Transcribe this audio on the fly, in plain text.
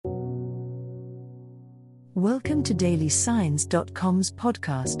Welcome to dailysigns.com's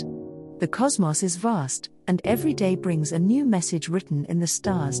podcast. The cosmos is vast, and every day brings a new message written in the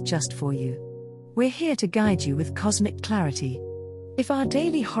stars just for you. We're here to guide you with cosmic clarity. If our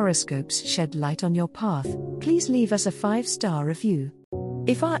daily horoscopes shed light on your path, please leave us a 5-star review.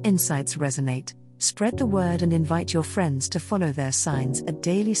 If our insights resonate, spread the word and invite your friends to follow their signs at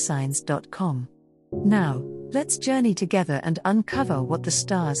dailysigns.com. Now, let's journey together and uncover what the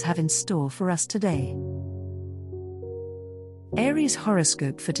stars have in store for us today. Aries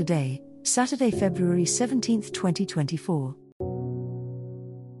horoscope for today, Saturday, February 17, 2024.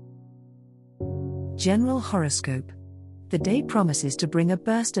 General horoscope. The day promises to bring a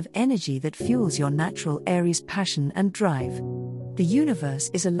burst of energy that fuels your natural Aries passion and drive. The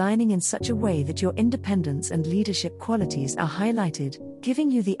universe is aligning in such a way that your independence and leadership qualities are highlighted, giving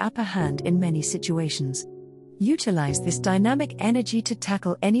you the upper hand in many situations. Utilize this dynamic energy to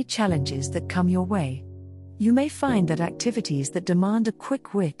tackle any challenges that come your way. You may find that activities that demand a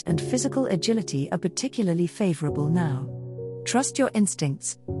quick wit and physical agility are particularly favorable now. Trust your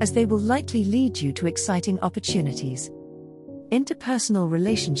instincts, as they will likely lead you to exciting opportunities. Interpersonal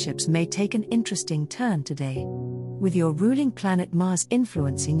relationships may take an interesting turn today. With your ruling planet Mars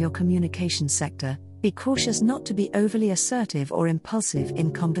influencing your communication sector, be cautious not to be overly assertive or impulsive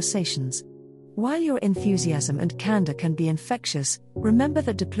in conversations. While your enthusiasm and candor can be infectious, remember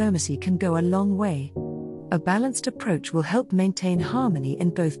that diplomacy can go a long way. A balanced approach will help maintain harmony in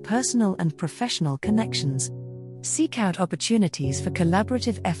both personal and professional connections. Seek out opportunities for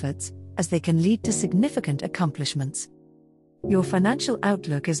collaborative efforts, as they can lead to significant accomplishments. Your financial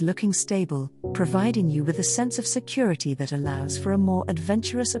outlook is looking stable, providing you with a sense of security that allows for a more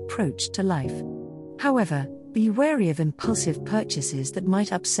adventurous approach to life. However, be wary of impulsive purchases that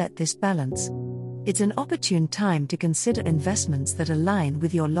might upset this balance. It's an opportune time to consider investments that align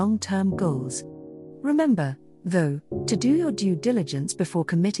with your long-term goals. Remember, though, to do your due diligence before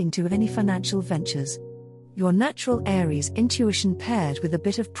committing to any financial ventures. Your natural Aries intuition paired with a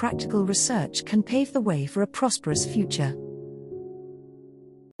bit of practical research can pave the way for a prosperous future.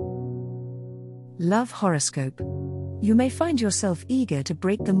 Love horoscope. You may find yourself eager to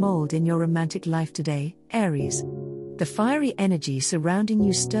break the mold in your romantic life today, Aries. The fiery energy surrounding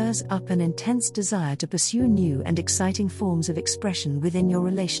you stirs up an intense desire to pursue new and exciting forms of expression within your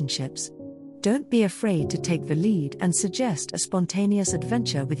relationships. Don't be afraid to take the lead and suggest a spontaneous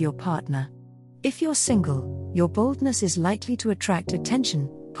adventure with your partner. If you're single, your boldness is likely to attract attention,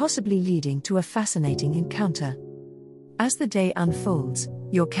 possibly leading to a fascinating encounter. As the day unfolds,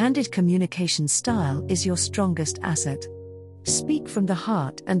 your candid communication style is your strongest asset. Speak from the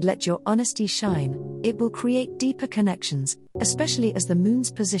heart and let your honesty shine. It will create deeper connections, especially as the moon's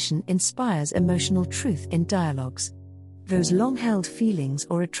position inspires emotional truth in dialogues. Those long-held feelings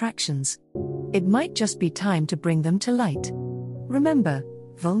or attractions, it might just be time to bring them to light. Remember,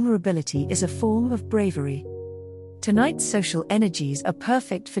 vulnerability is a form of bravery. Tonight's social energies are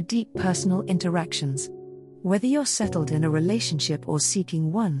perfect for deep personal interactions. Whether you're settled in a relationship or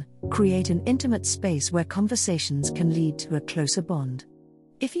seeking one, create an intimate space where conversations can lead to a closer bond.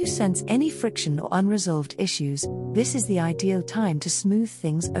 If you sense any friction or unresolved issues, this is the ideal time to smooth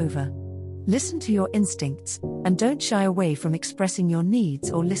things over. Listen to your instincts, and don't shy away from expressing your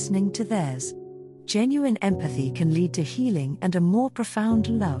needs or listening to theirs. Genuine empathy can lead to healing and a more profound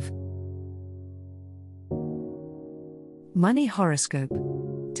love. Money horoscope.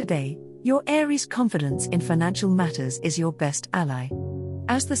 Today, your Aries confidence in financial matters is your best ally.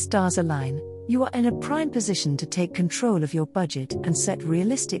 As the stars align, you are in a prime position to take control of your budget and set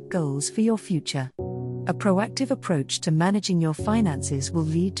realistic goals for your future. A proactive approach to managing your finances will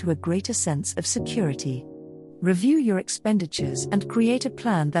lead to a greater sense of security. Review your expenditures and create a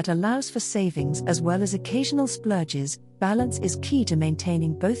plan that allows for savings as well as occasional splurges. Balance is key to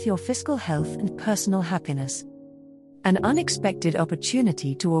maintaining both your fiscal health and personal happiness. An unexpected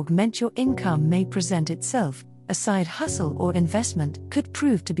opportunity to augment your income may present itself. A side hustle or investment could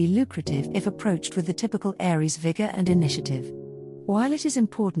prove to be lucrative if approached with the typical Aries vigor and initiative. While it is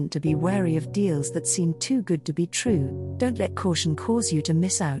important to be wary of deals that seem too good to be true, don't let caution cause you to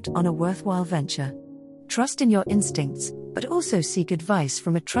miss out on a worthwhile venture. Trust in your instincts, but also seek advice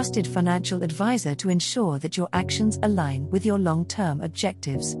from a trusted financial advisor to ensure that your actions align with your long-term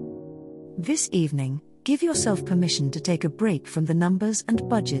objectives. This evening, give yourself permission to take a break from the numbers and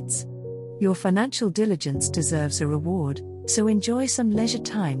budgets. Your financial diligence deserves a reward, so enjoy some leisure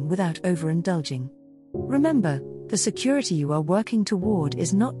time without overindulging. Remember, the security you are working toward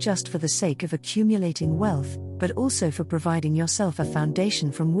is not just for the sake of accumulating wealth, but also for providing yourself a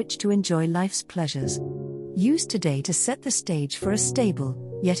foundation from which to enjoy life's pleasures. Use today to set the stage for a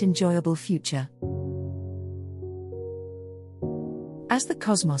stable, yet enjoyable future. As the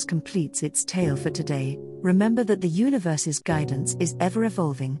cosmos completes its tale for today, remember that the universe's guidance is ever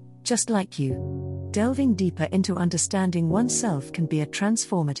evolving, just like you. Delving deeper into understanding oneself can be a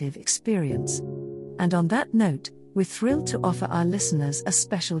transformative experience. And on that note, we're thrilled to offer our listeners a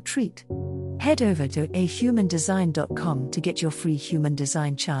special treat. Head over to ahumandesign.com to get your free human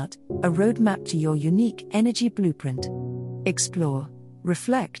design chart, a roadmap to your unique energy blueprint. Explore,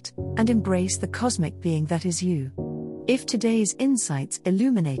 reflect, and embrace the cosmic being that is you. If today's insights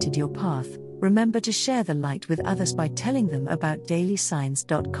illuminated your path, remember to share the light with others by telling them about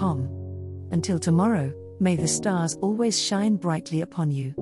dailysigns.com. Until tomorrow, may the stars always shine brightly upon you.